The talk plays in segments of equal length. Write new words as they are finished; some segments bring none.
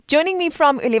Joining me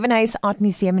from Oliewenhuis Art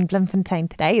Museum in Bloemfontein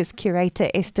today is curator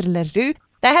Esther Leroux.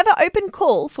 They have an open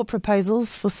call for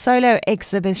proposals for solo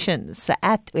exhibitions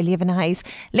at Oliewenhuis.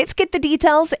 Let's get the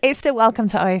details. Esther, welcome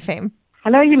to OFM.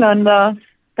 Hello, Yolanda.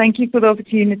 Thank you for the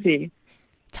opportunity.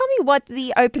 Tell me what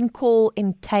the open call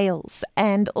entails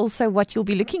and also what you'll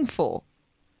be looking for.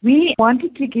 We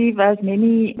wanted to give as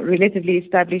many relatively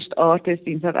established artists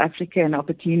in South Africa an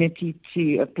opportunity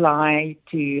to apply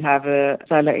to have a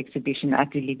solo exhibition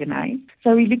at Oliewenhuis.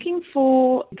 So we're looking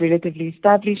for relatively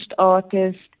established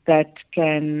artists that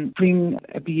can bring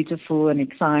a beautiful and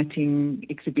exciting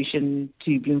exhibition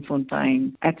to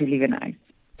Bloemfontein at Oliewenhuis.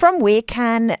 From where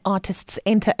can artists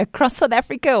enter across South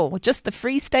Africa or just the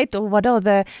Free State, or what are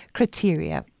the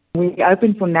criteria? We're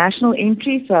open for national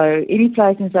entry, so any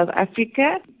place in South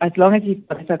Africa, as long as you've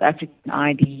got a South African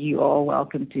ID, you are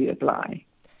welcome to apply.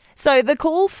 So the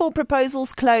call for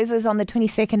proposals closes on the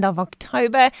 22nd of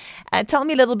October. Tell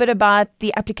me a little bit about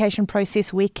the application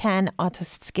process. Where can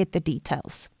artists get the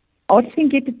details? Artists can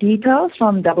get the details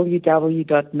from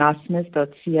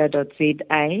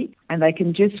www.nasmus.co.za, and they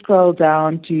can just scroll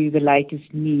down to the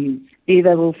latest news. There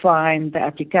they will find the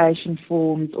application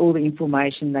forms, all the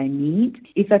information they need.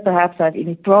 If they perhaps have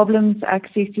any problems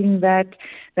accessing that,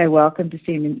 they're welcome to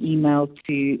send an email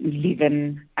to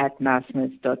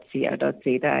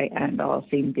oliven@nasmus.co.za, and I'll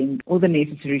send them all the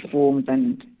necessary forms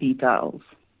and details.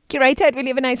 Curator at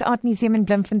Oliewenhuis Art Museum in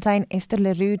Bloemfontein, Esther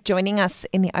Leroux, joining us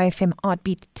in the OFM Art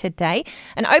Beat today.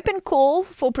 An open call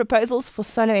for proposals for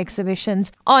solo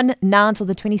exhibitions on now until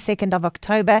the 22nd of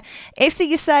October. Esther,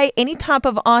 you say any type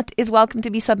of art is welcome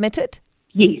to be submitted?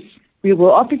 Yes. We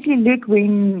will obviously look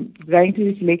when going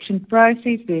through the selection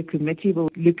process. The committee will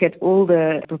look at all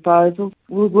the proposals.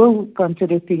 We will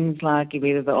consider things like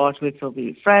whether the artworks will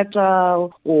be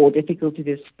fragile or difficult to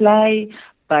display,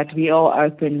 but we are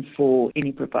open for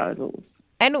any proposals.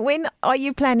 And when are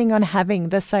you planning on having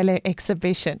the solo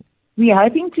exhibition? We are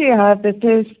hoping to have the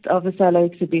first of the solo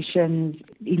exhibitions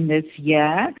in this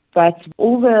year, but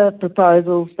all the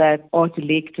proposals that are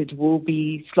selected will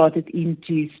be slotted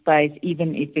into space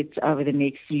even if it's over the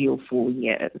next 3 or 4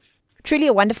 years. Truly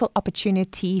a wonderful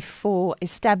opportunity for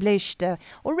established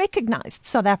or recognized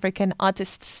South African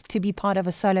artists to be part of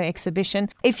a solo exhibition.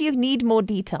 If you need more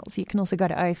details, you can also go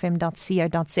to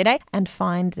ofm.co.za and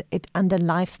find it under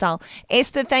lifestyle.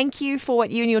 Esther, thank you for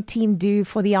what you and your team do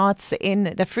for the arts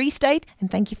in the Free State, and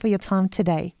thank you for your time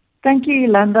today. Thank you,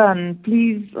 Yolanda, and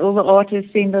please, all the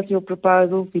artists, send us your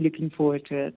proposals. We're looking forward to it.